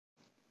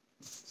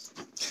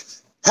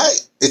Hey,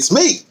 it's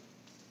me,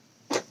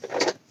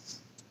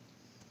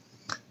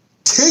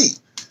 T,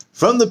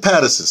 from the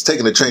Pattersons,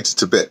 taking the train to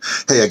Tibet.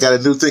 Hey, I got a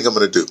new thing I'm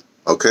going to do,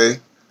 okay?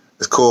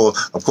 I'm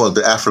calling it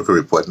the Africa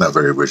Report. Not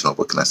very original.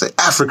 What can I say?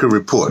 Africa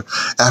Report.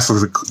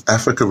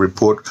 Africa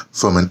Report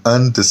from an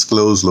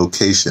undisclosed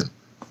location.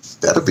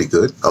 That'll be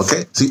good.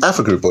 Okay. See,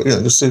 Africa Report. Yeah,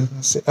 just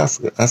see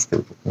Africa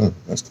Report.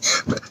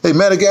 Hey,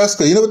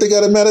 Madagascar. You know what they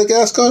got in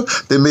Madagascar?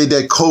 They made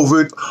that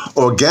COVID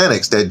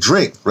organics, that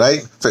drink, right?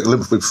 In fact,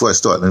 before I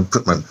start, let me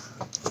put my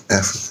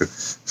Africa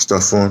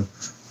stuff on.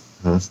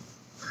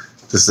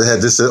 This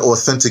is an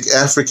authentic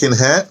African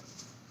hat.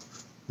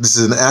 This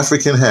is an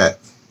African hat.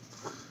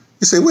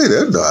 You say, wait,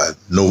 there's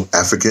no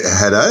African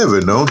hat I ever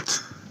known.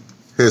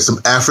 Here's some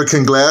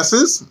African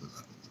glasses.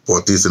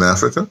 Bought these in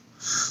Africa.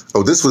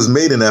 Oh, this was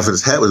made in Africa.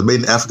 This hat was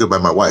made in Africa by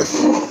my wife.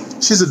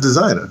 She's a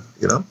designer,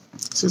 you know.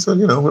 She said,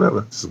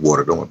 whatever. This is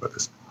water. Don't worry about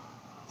this.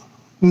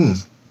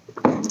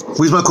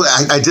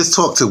 I just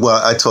talked to.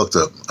 Well, I talk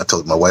to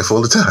my wife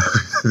all the time.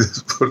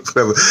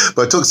 Whatever.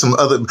 But I talked to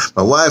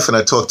my wife, and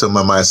I talked to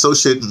my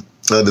associate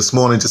this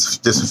morning,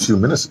 just a few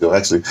minutes ago,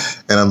 actually.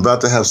 And I'm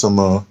about to have some.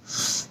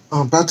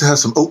 I'm about to have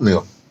some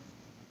oatmeal.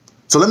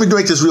 So let me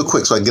make this real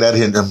quick so I can get out of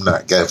here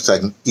so I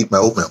can eat my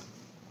oatmeal.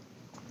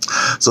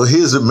 So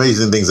here's the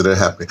amazing things that are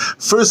happening.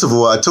 First of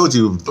all, I told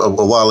you a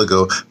while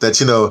ago that,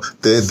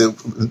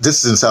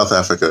 this is in South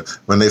Africa.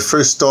 When they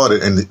first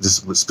started, and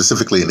this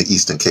specifically in the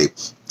Eastern Cape,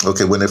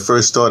 okay, when they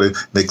first started,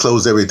 they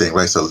closed everything,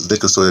 right? So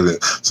liquor store,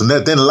 everything. So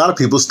then a lot of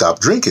people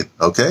stopped drinking,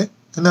 okay?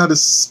 And now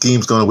this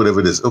scheme's going, whatever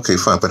it is. Okay,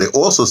 fine. But they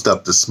also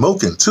stopped the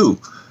smoking, too.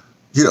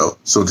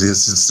 So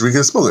this drinking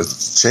and smoking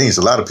changed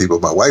a lot of people.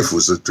 My wife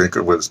was a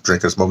drinker,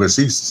 smoker.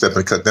 She stepped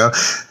and cut down.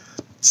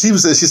 She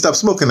stopped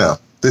smoking now.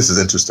 This is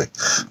interesting.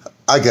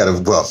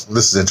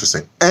 This is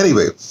interesting.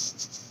 Anyway,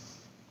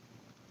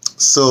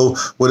 so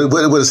what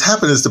has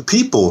happened is the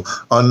people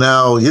are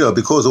now,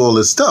 because of all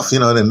this stuff,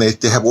 and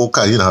they have all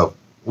kinds,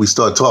 we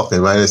start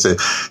talking, right? They say,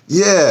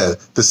 yeah,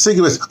 the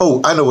cigarettes. Oh,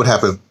 I know what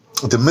happened.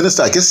 The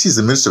minister, I guess he's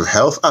the minister of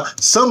health.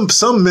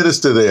 Some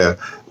minister there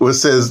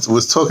was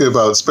talking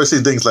about, especially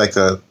things like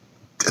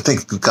I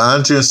think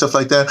ganja and stuff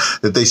like that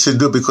they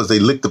shouldn't do it because they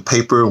lick the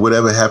paper or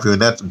whatever have you,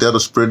 and that'll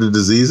spread the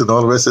disease and all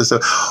the rest of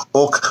that stuff.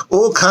 All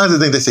kinds of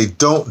things they say,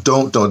 don't.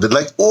 They're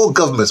like all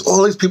governments,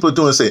 all these people are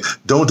doing, say,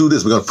 don't do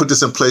this. We're going to put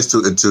this in place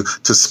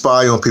to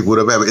spy on people,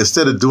 whatever.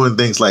 Instead of doing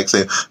things like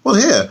saying, well,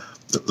 here's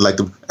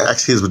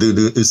what they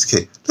do.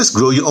 Let's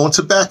grow your own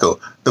tobacco.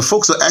 The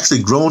folks are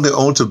actually growing their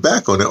own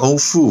tobacco, their own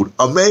food.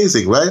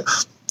 Amazing, right?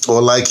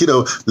 Or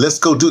let's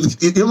go do,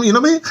 you know what I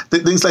mean?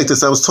 Things like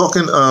this. I was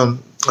talking to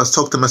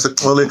Mr.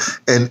 Cole,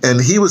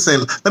 and he was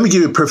saying, let me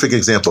give you a perfect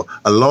example.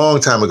 A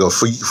long time ago,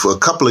 for a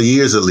couple of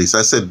years at least,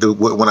 I said,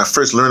 when I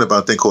first learned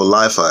about a thing called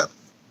Li-Fi.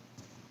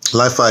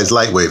 Li-Fi is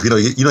light wave. You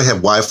don't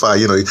have Wi-Fi,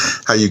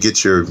 how you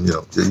get your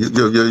what do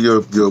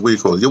you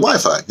call it? Your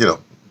Wi-Fi,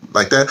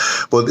 like that.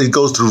 Well, it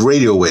goes through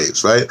radio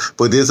waves, right?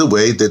 But there's a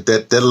way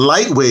that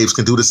light waves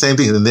can do the same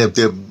thing, and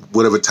they're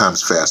whatever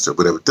times faster,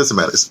 whatever. It doesn't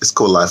matter. It's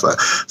called Li-Fi.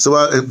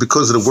 So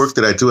because of the work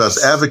that I do, I was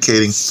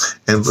advocating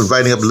and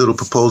writing up little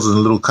proposals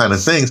and little kind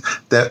of things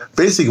that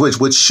basically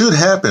what should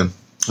happen.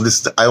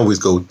 I always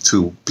go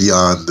to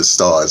beyond the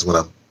stars when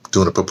I'm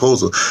doing a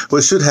proposal.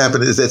 What should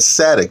happen is that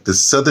SADC, the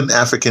Southern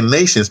African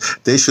nations,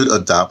 they should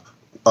adopt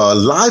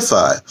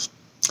Li-Fi.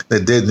 Where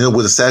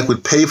the SADC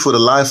would pay for the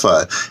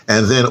Li-Fi,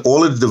 and then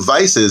all of the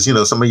devices,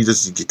 some of you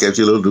just get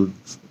your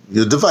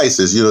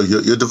devices,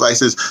 your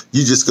devices.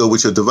 You just go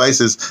with your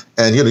devices,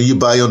 and you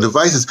buy your own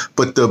devices.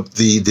 But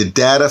the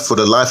data for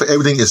the Li-Fi,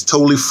 everything is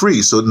totally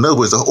free. So in other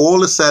words, all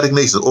the SADC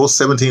nations, all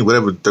 17,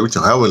 whatever,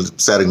 13, however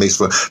SADC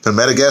nations from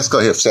Madagascar,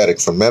 I have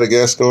SADC from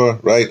Madagascar,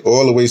 right,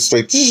 all the way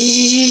straight,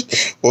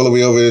 all the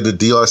way over to the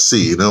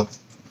DRC.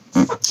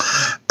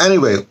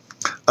 Anyway.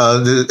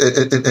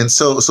 And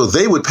so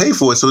they would pay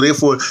for it. So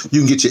therefore, you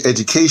can get your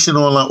education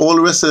online, all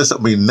the rest of this. I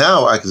mean,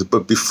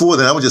 but before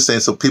then, I was just saying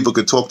so people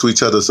could talk to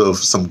each other. So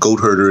if some goat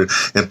herder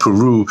in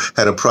Peru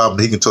had a problem,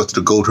 he can talk to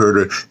the goat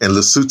herder in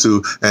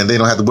Lesotho, and they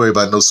don't have to worry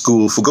about no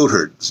school for goat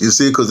herders. You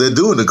see, because they're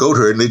doing the goat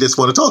herd, and they just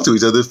want to talk to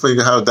each other,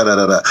 figure how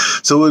da.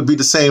 So it would be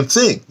the same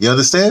thing. You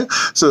understand?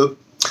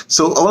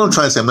 So all I'm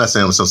trying to say, I'm not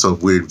saying I'm some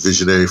weird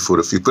visionary for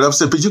the future, but I'm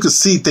saying, but you can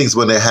see things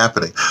when they're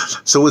happening.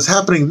 So what's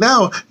happening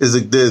now is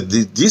that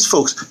these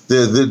folks,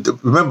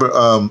 remember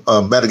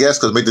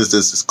Madagascar made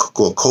this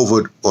called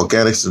COVID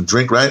organics and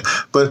drink, right?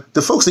 But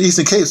the folks in the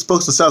Eastern Cape,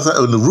 folks in South,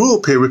 in the rural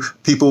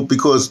people,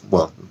 because,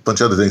 well, a bunch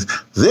of other things,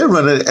 they're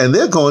running and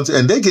they're going to,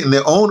 and they're getting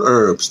their own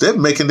herbs. They're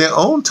making their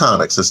own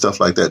tonics and stuff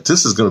like that.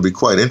 This is going to be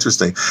quite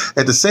interesting.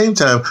 At the same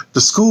time,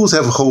 the schools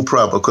have a whole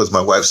problem because my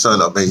wife's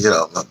son,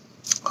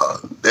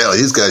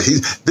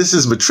 this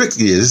is matric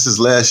year. This is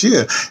last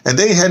year, and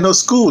they had no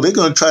school. They're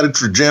going to try to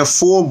jam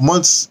 4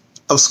 months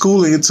of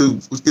schooling into,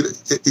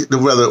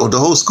 or the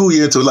whole school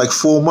year into like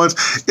 4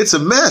 months. It's a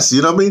mess,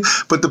 you know what I mean?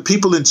 But the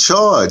people in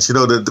charge,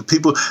 the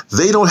people,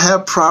 they don't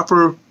have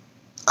proper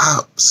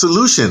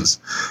solutions.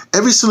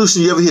 Every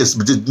solution you ever hear,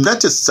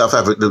 not just South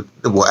Africa,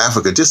 well,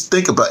 Africa. Just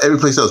think about every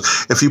place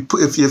else. If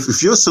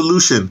your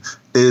solution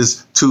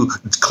is to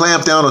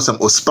clamp down on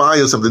something or spy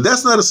or something,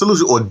 that's not a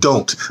solution. Or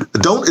don't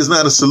is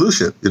not a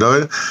solution. You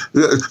know,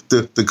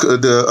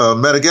 the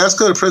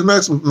Madagascar, the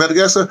president of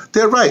Madagascar,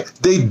 they're right.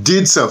 They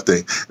did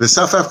something. The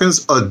South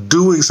Africans are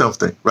doing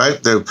something, right?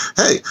 You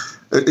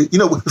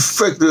know,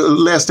 the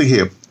last thing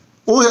here.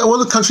 All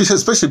the countries,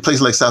 especially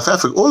places like South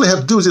Africa, all they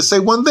have to do is just say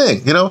one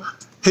thing, you know,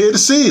 here are the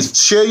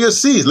seas, share your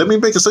seas. Let me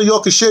make it so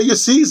y'all can share your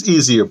seas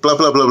easier, blah,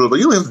 blah, blah, blah, blah.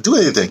 You don't have to do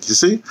anything, you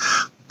see?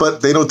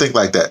 But they don't think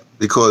like that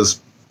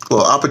because,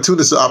 well,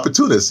 opportunists are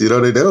opportunists. You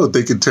know, they don't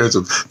think in terms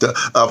of the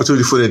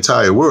opportunity for the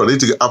entire world. They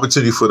think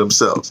opportunity for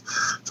themselves.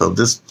 So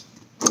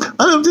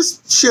I'm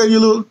just sharing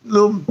you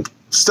little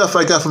stuff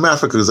I got from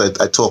Africa because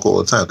I talk all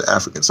the time to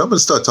Africans. So I'm going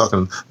to start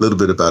talking a little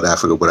bit about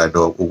Africa, what I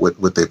know,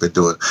 what they've been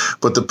doing.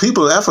 But the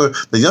people in Africa,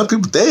 the young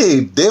people,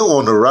 they're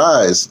on the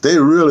rise. They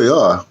really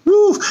are.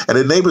 Woo! And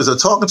the neighbors are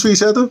talking to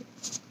each other.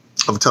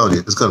 I'm telling you,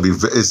 it's going to be.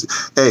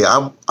 Hey,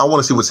 I want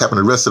to see what's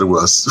happening in the rest of the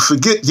world.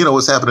 Forget, you know,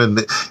 what's happening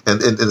in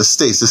the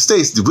States. The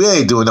States, we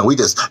ain't doing that. We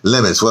just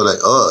limits. We're like,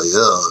 oh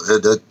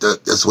yeah,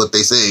 that's what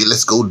they say.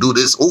 Let's go do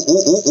this.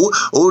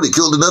 Oh, they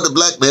killed another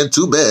black man.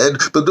 Too bad.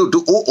 But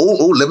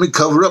let me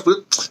cover up.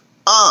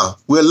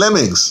 We're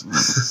lemmings.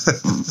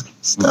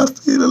 Stop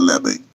being a lemming.